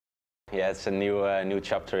Yeah, it's a new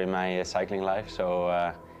chapter in my cycling life. So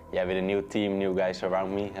yeah, with a new team, new guys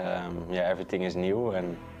around me, yeah, everything is new,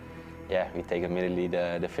 and yeah, we take immediately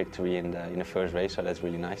the victory in the first race, so that's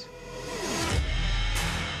really nice.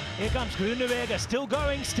 Here comes Groenewegen, still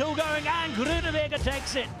going, and Groenewegen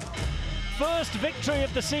takes it. First victory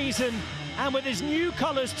of the season, and with his new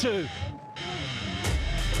colours too.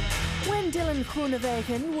 When Dylan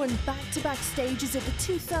Groenewegen won back-to-back stages of the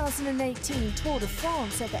 2018 Tour de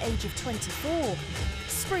France at the age of 24,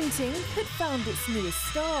 sprinting had found its newest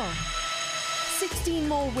star. 16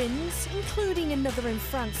 more wins, including another in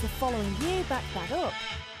France the following year, backed that up.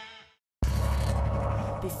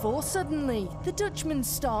 Before suddenly, the Dutchman's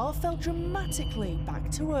star fell dramatically back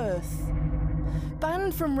to earth.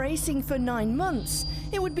 Banned from racing for 9 months,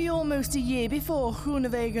 it would be almost a year before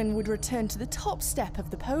Groenewegen would return to the top step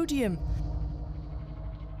of the podium.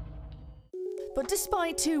 But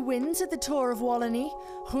despite 2 wins at the Tour of Wallonie,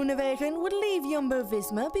 Groenewegen would leave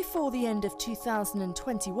Jumbo-Visma before the end of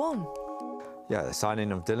 2021. Yeah, the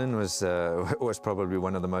signing of Dylan was probably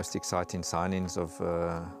one of the most exciting signings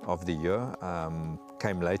of the year.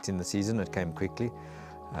 Came late in the season, it came quickly.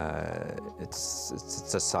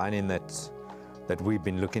 It's a signing that we've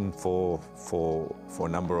been looking for a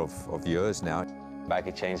number of years now. Bike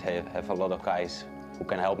Exchange have a lot of guys who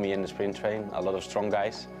can help me in the sprint train, a lot of strong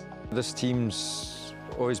guys. This team's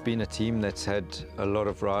always been a team that's had a lot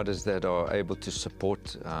of riders that are able to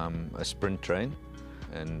support a sprint train,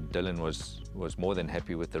 and Dylan was more than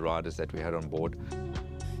happy with the riders that we had on board.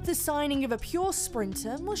 The signing of a pure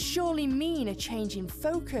sprinter must surely mean a change in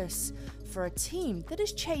focus for a team that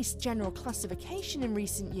has chased general classification in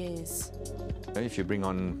recent years. If you bring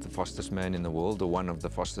on the fastest man in the world, or one of the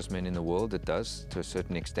fastest men in the world, it does to a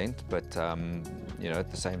certain extent. But you know, at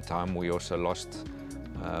the same time, we also lost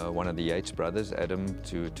one of the Yates brothers, Adam,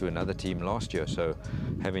 to another team last year. So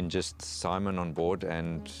having just Simon on board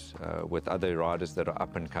and with other riders that are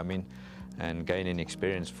up and coming and gaining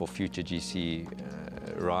experience for future GC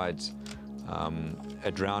rides,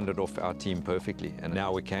 it rounded off our team perfectly. And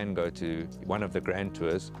now we can go to one of the Grand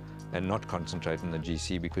Tours and not concentrate on the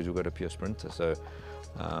GC because we've got a pure sprinter. So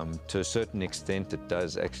to a certain extent, it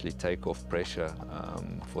does actually take off pressure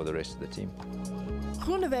for the rest of the team.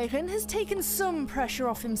 Groenewegen has taken some pressure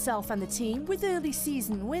off himself and the team with early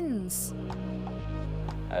season wins.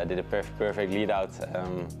 I did a perfect lead out.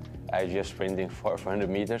 I was just sprinting for 400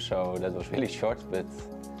 meters, so that was really short, but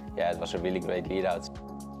yeah, it was a really great lead out.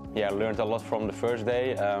 Yeah, I learned a lot from the first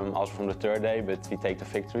day, also from the third day, but we take the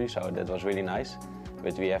victory, so that was really nice.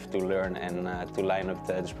 But we have to learn and to line up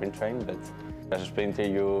the sprint train. But as a sprinter,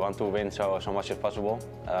 you want to win so much as possible.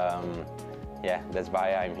 Yeah, that's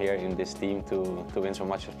why I'm here in this team, to win so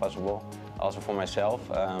much as possible. Also for myself,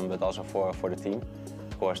 but also for the team.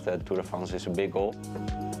 Of course, the Tour de France is a big goal.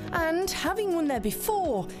 And having won there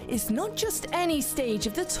before, it's not just any stage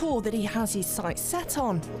of the Tour that he has his sights set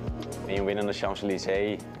on. When you win on the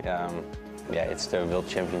Champs-Élysées, yeah, it's the World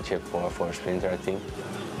Championship for a sprinter, I think.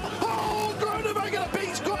 Oh, Groenewegen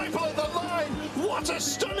beats Greipel at the line! What a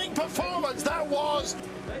stunning performance that was!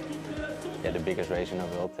 Yeah, the biggest race in the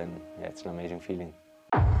world, and yeah, it's an amazing feeling.